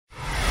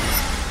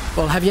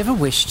Well, have you ever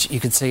wished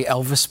you could see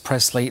Elvis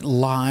Presley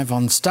live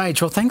on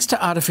stage? Well, thanks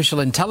to artificial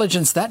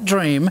intelligence, that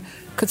dream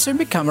could soon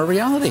become a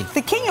reality.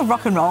 The King of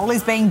Rock and Roll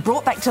is being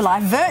brought back to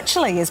life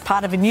virtually as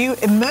part of a new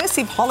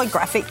immersive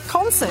holographic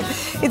concert.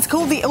 It's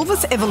called the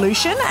Elvis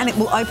Evolution, and it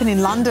will open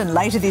in London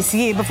later this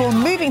year before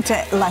moving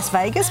to Las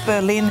Vegas,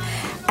 Berlin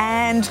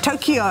and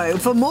Tokyo.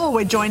 For more,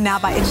 we're joined now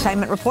by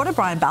entertainment reporter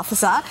Brian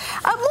Balthazar.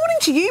 Morning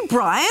to you,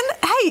 Brian.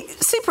 Hey,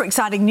 super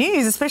exciting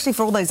news, especially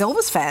for all those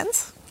Elvis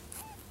fans.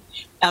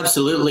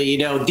 Absolutely. You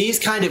know, these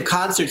kind of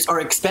concerts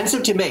are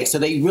expensive to make, so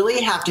they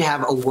really have to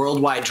have a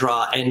worldwide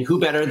draw. And who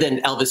better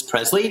than Elvis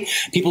Presley?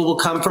 People will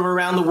come from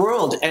around the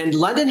world. And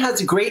London has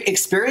a great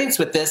experience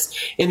with this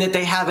in that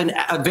they have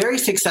a very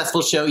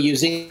successful show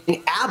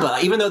using ABBA.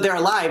 Even though they're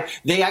alive,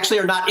 they actually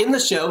are not in the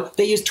show.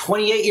 They use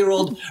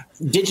 28-year-old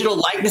digital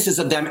likenesses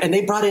of them, and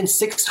they brought in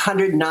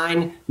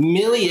 609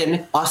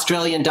 million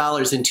Australian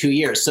dollars in 2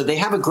 years. So they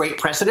have a great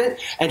precedent.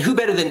 And who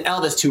better than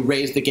Elvis to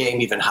raise the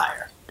game even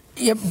higher?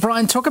 Yeah,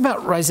 Brian, talk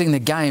about raising the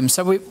game.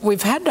 So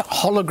we've had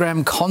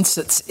hologram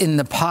concerts in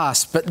the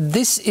past, but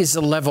this is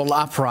a level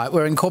up, right?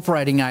 We're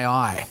incorporating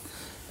AI.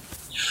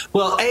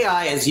 Well,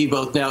 AI, as you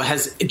both know,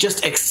 has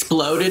just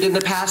exploded in the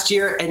past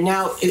year. And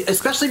now,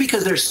 especially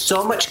because there's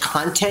so much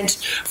content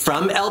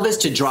from Elvis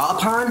to draw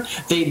upon,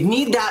 they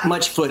need that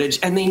much footage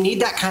and they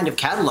need that kind of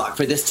catalog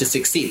for this to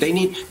succeed.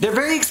 They're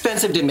very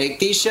expensive to make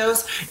these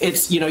shows.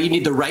 You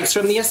need the rights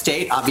from the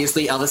estate.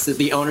 Obviously,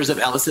 the owners of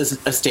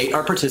Elvis's estate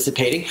are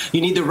participating.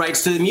 You need the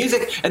rights to the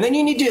music, and then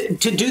you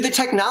need to do the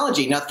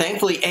technology. Now,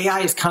 thankfully,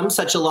 AI has come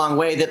such a long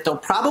way that they'll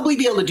probably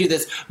be able to do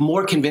this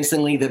more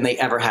convincingly than they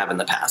ever have in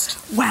the past.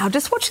 Wow,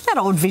 just watching that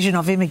old vision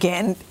of him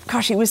again,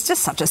 gosh, he was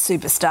just such a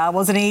superstar,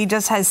 wasn't he? He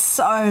just has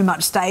so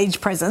much stage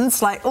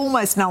presence, like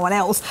almost no one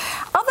else.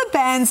 Other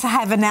bands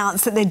have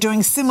announced that they're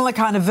doing similar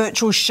kind of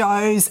virtual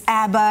shows.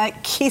 ABBA,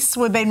 Kiss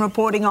we've been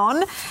reporting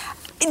on.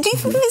 Do you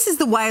think this is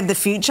the way of the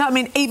future? I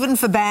mean, even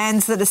for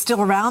bands that are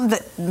still around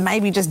that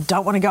maybe just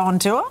don't want to go on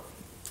tour?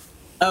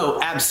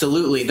 Oh,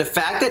 absolutely. The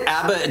fact that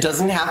ABBA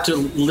doesn't have to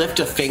lift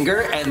a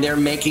finger and they're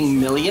making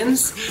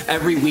millions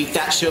every week,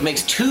 that show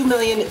makes $2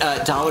 million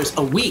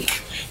a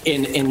week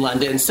in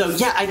London. So,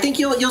 yeah, I think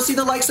you'll see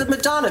the likes of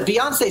Madonna,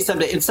 Beyonce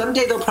someday, and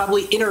someday they'll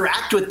probably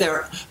interact with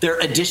their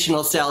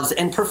additional selves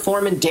and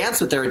perform and dance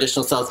with their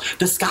additional selves.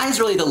 The sky's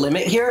really the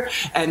limit here,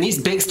 and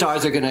these big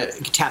stars are going to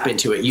tap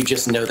into it. You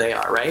just know they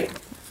are, right?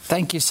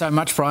 Thank you so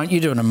much, Brian.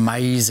 You do an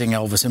amazing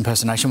Elvis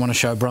impersonation. Want to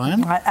show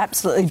Brian? I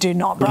absolutely do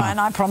not, Brian.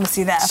 I promise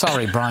you that.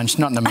 Sorry, Brian. She's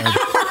not in the mood.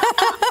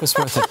 It's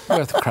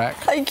worth a crack.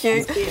 Thank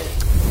you.